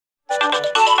What up?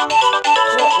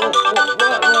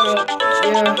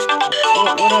 Yeah.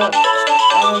 What up?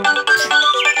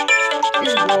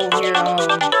 This bro here,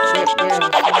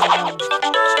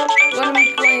 let me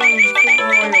playing Super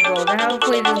Mario Bros. I haven't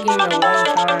played this game in a long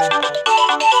time.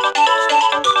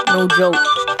 No joke.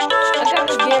 I got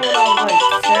this game when I was like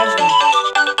 7.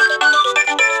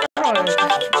 I don't know.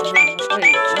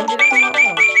 Wait, when did it come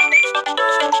out?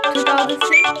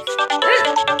 2006?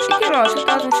 It came out in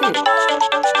 2006.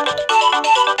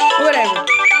 Whatever.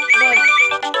 But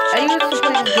I used to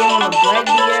play this game on the Black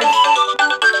DS.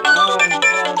 When I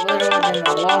was little, then I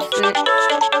lost it.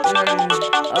 And then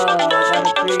got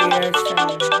a 3DS and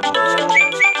whatever.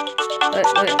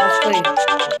 Let's play.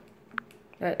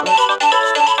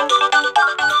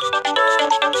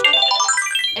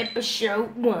 Episode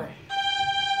 1.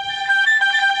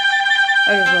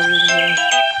 I just love this game.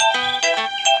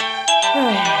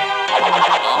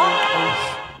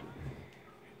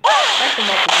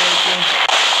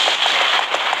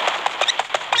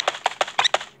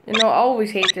 You know, I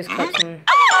always hate this cutscene.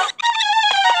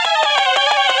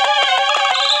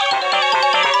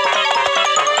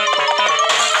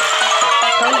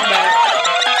 Comes back.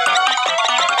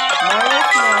 Mario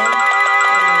Snow.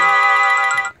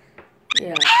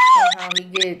 Yeah, somehow he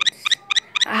gets.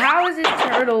 How is this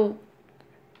turtle?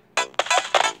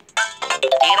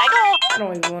 Here I go. I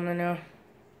don't even want to know.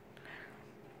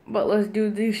 But let's do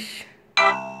this.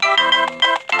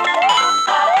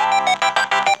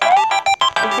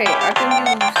 Okay, I can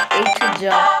use A to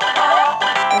jump.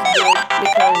 That's good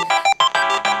because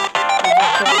I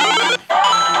just couldn't use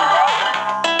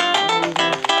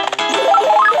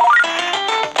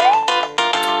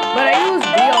but I use B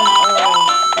on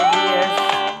the DS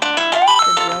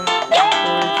to jump, of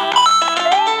course.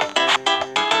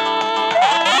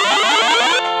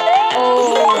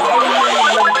 Oh,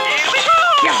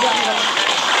 yeah.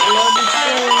 I love this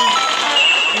game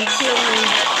and kill me.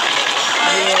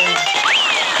 Yeah.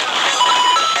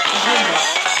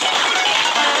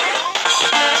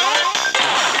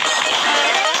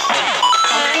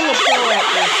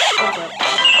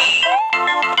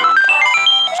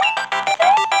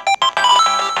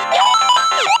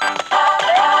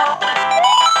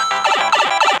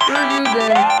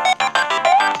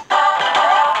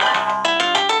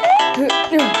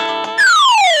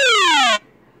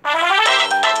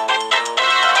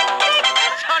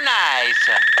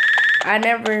 I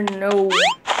never know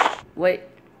what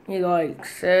he like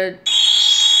said.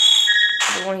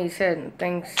 The one he said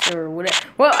thanks or whatever.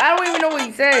 Well, I don't even know what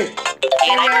he said.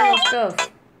 Random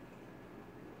stuff.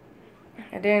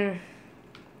 And then,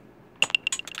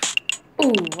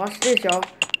 ooh, watch this, y'all.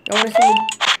 Y'all wanna see me?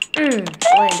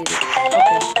 Landed it.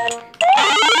 Okay.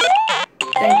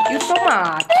 Thank you so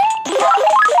much.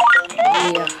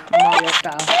 Yeah, Mario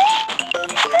style.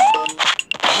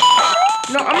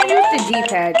 No, I'm gonna use the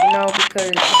D-pad, you know,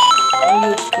 because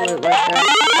I'm used to it like that.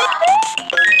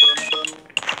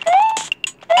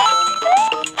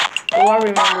 Oh, I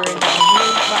remember it now.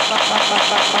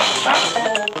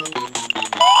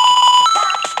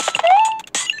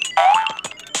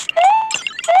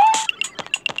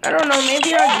 I don't know,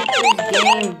 maybe I'll get this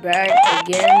game back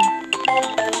again.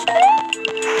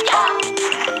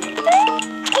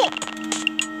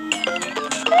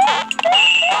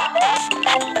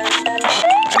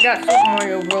 I got Super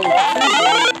Mario Bros. 2, I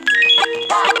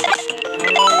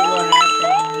don't know what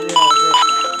happened.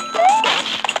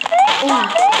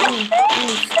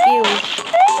 Ooh, skill.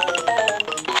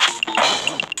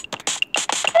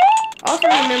 I also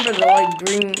remember the like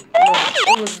green,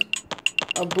 it was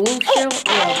a blue shell.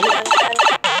 Yeah, blue.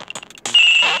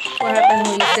 What happens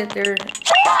when you sit there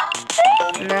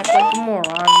and act like a moron,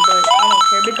 but I don't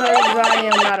care because I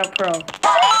am not a pro.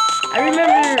 I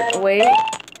remember, wait,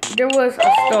 there was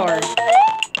a star.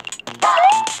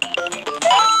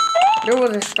 There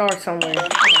was a star somewhere.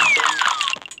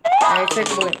 I took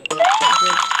a look.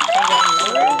 I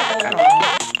don't know.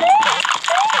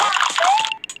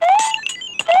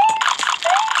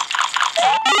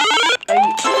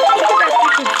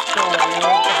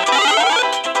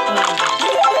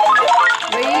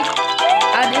 Wait,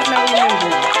 I just now remember.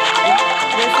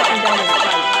 There's something down this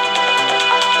pipe.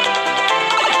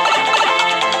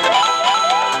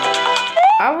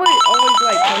 I would always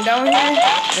like come down here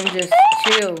and just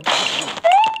chill.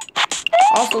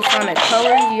 Also Sonic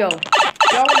Colors, yo.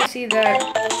 Y'all wanna see that?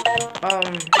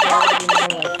 Like,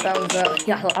 thumbs up.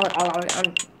 Yeah, I'm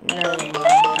never mind.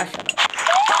 I shut up.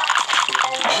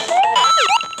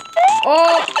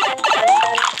 Oh!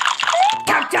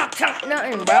 Chop, chop,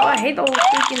 nothing, bro. I hate those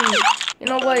freaking. You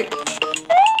know what?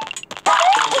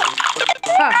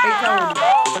 Ha, fatality.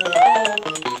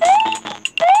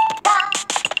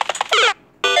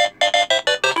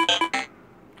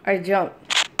 I jumped.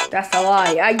 That's a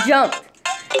lie. I jumped.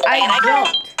 I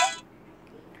jumped.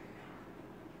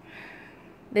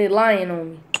 They lying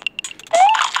on me.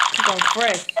 I'm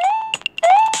fresh.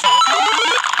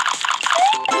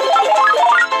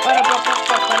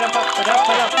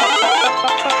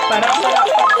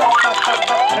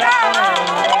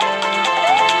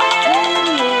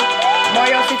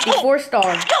 Mario 64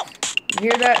 star. You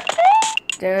hear that?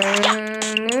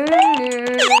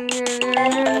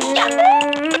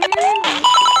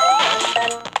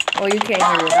 Oh, you can't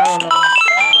hear it. I don't know.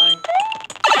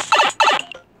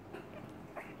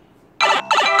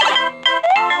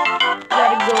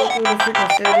 Gotta go through the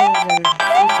freaking settings and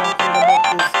see something about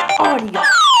this audio.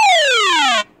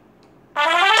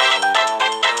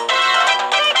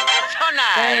 So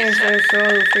nice. They're so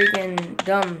freaking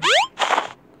dumb.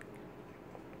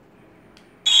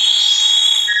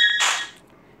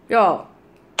 Yo,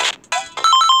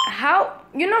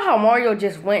 you know how Mario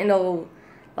just went in the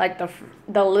like the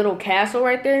little castle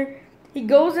right there? He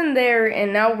goes in there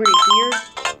and now we're here.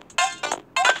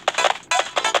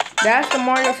 That's the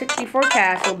Mario 64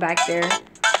 castle back there.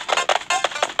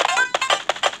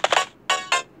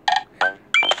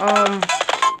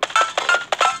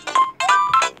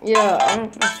 Yeah, I'm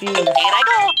confused. Here I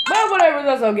go. But whatever,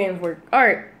 that's how games work.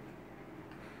 Alright.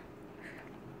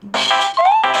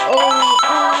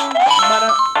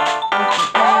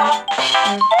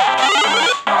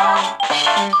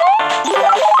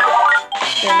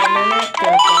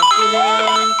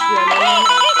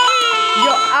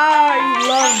 Yo, I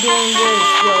love doing this.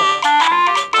 Yo,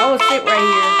 I will sit right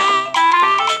here.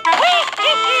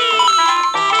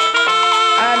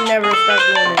 I never start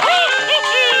doing this.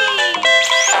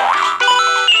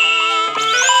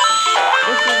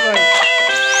 This is like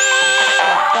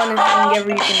the funnest thing ever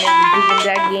you can ever do in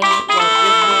that game. Like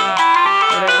this game,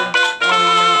 whatever.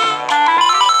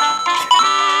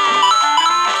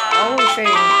 I always say I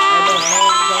don't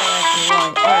know. Don't ask me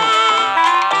why. Alright.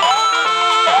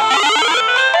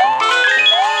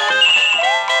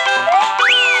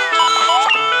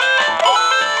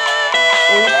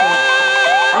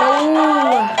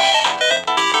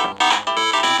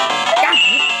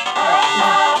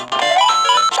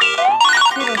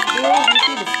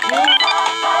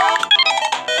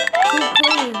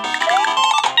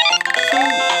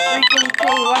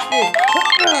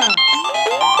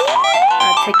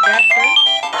 Take that, sir.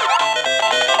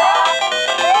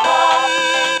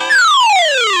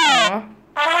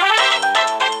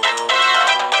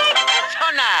 So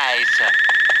nice.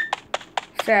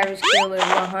 Savage Killer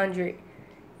 100.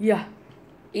 Yeah.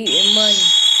 Eating money.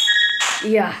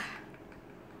 Yeah.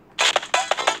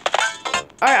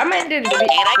 Alright, I'm gonna end the video.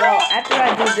 Well, after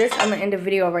I do this, I'm gonna end the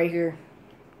video right here.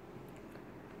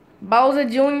 Bowser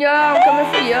Jr., I'm coming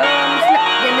for you. I'm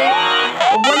snapping it.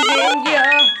 One hand,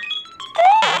 yeah.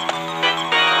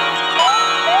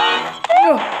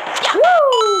 Woo!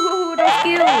 Those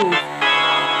skills.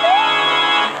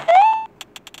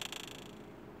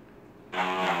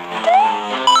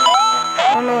 I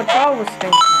don't know what y'all was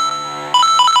thinking.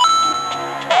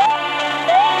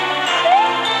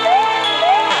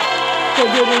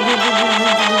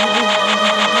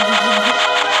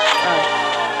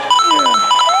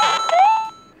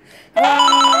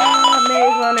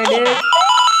 Maze Runner did. It's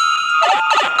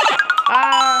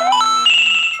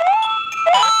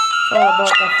all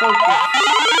about the focus.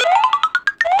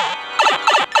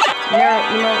 You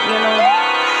know.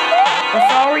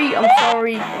 I'm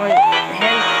sorry. Like,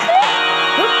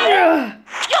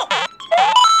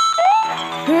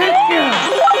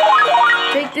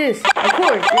 take this. Of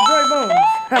course, your joy bones.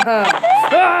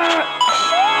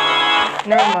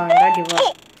 Never mind, I give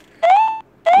up.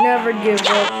 Never give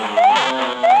up,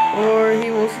 or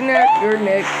he will snap your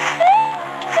neck.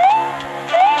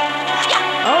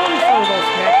 I don't know about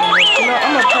snapping neck. You know,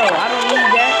 I'm a pro. I don't need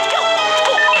that.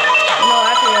 No,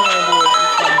 actually, I'm gonna do it.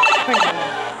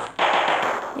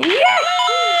 Yeah!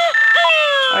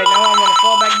 Alright, now I'm gonna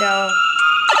fall back down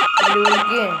and do it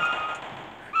again.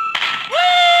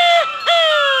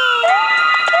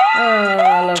 Oh,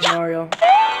 I love Mario.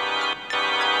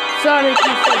 Sonic, you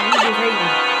just hate me.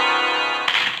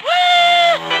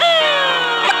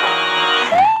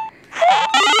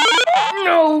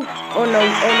 No! Oh no,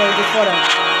 just fall down.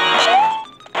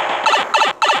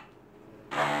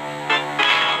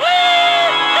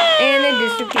 And it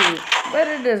disappeared. But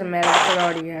it doesn't matter because I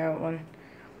already have one.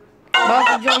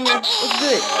 Bowser Jr. was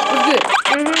good.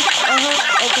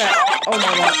 Okay. Oh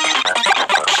my god.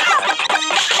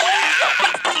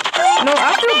 No, I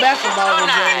feel bad for Bowser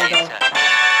Jr. though.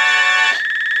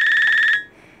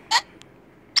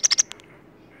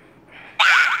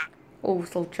 Oh,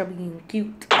 so chubby and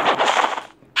cute.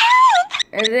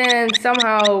 And then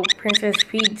somehow Princess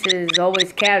Peach is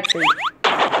always captured.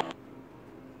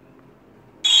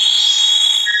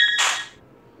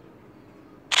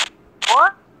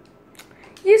 What?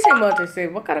 You say Mother say.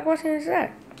 What kind of question is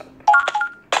that?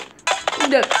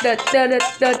 When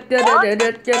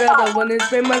I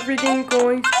spend my freaking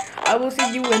coins, I will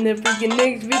see you in the freaking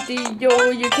next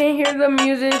video. You can't hear the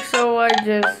music, so I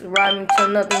just rhyme to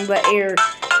nothing but air.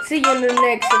 See you in the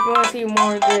next. If you want to see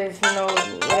more of this, you know,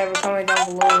 whatever, comment down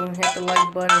below and hit the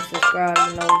like button, subscribe,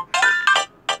 you know.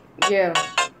 Yeah.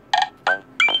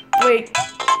 Wait.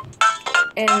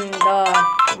 And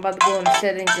I'm about to go in the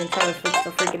settings and try to fix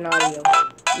the freaking audio.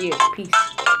 Yeah, peace.